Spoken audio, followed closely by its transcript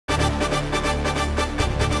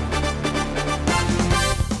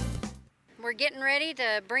We're getting ready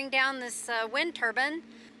to bring down this wind turbine.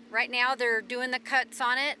 Right now they're doing the cuts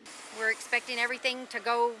on it. We're expecting everything to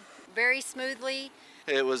go very smoothly.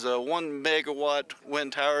 It was a 1 megawatt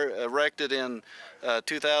wind tower erected in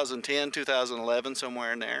 2010, 2011,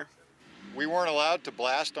 somewhere in there. We weren't allowed to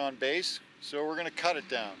blast on base, so we're going to cut it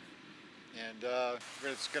down. And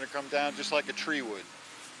it's going to come down just like a tree would.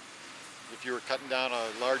 If you were cutting down a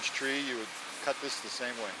large tree, you would cut this the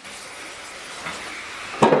same way.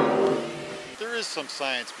 There is some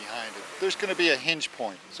science behind it. There's going to be a hinge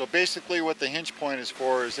point. So basically what the hinge point is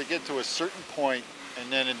for is they get to a certain point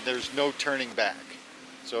and then there's no turning back.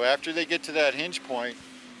 So after they get to that hinge point,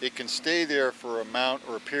 it can stay there for a amount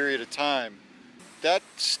or a period of time. That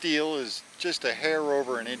steel is just a hair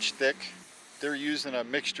over an inch thick. They're using a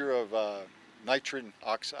mixture of nitrogen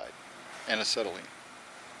oxide and acetylene.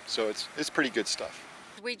 So it's pretty good stuff.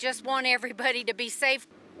 We just want everybody to be safe.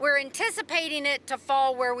 We're anticipating it to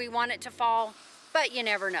fall where we want it to fall, but you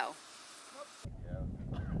never know.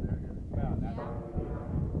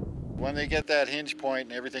 When they get that hinge point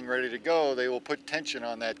and everything ready to go, they will put tension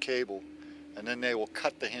on that cable, and then they will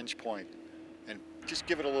cut the hinge point and just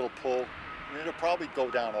give it a little pull, and it'll probably go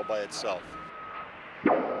down all by itself.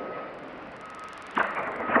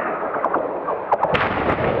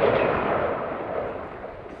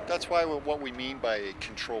 That's why what we mean by a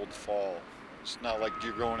controlled fall. It's not like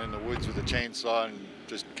you're going in the woods with a chainsaw and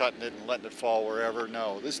just cutting it and letting it fall wherever.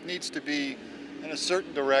 No, this needs to be in a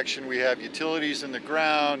certain direction. We have utilities in the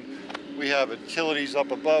ground. We have utilities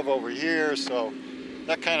up above over here. So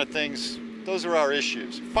that kind of things, those are our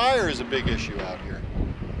issues. Fire is a big issue out here.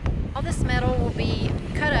 All this metal will be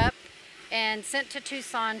cut up and sent to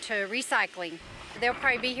Tucson to recycling. They'll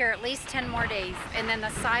probably be here at least 10 more days, and then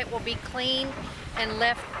the site will be clean and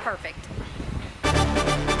left perfect.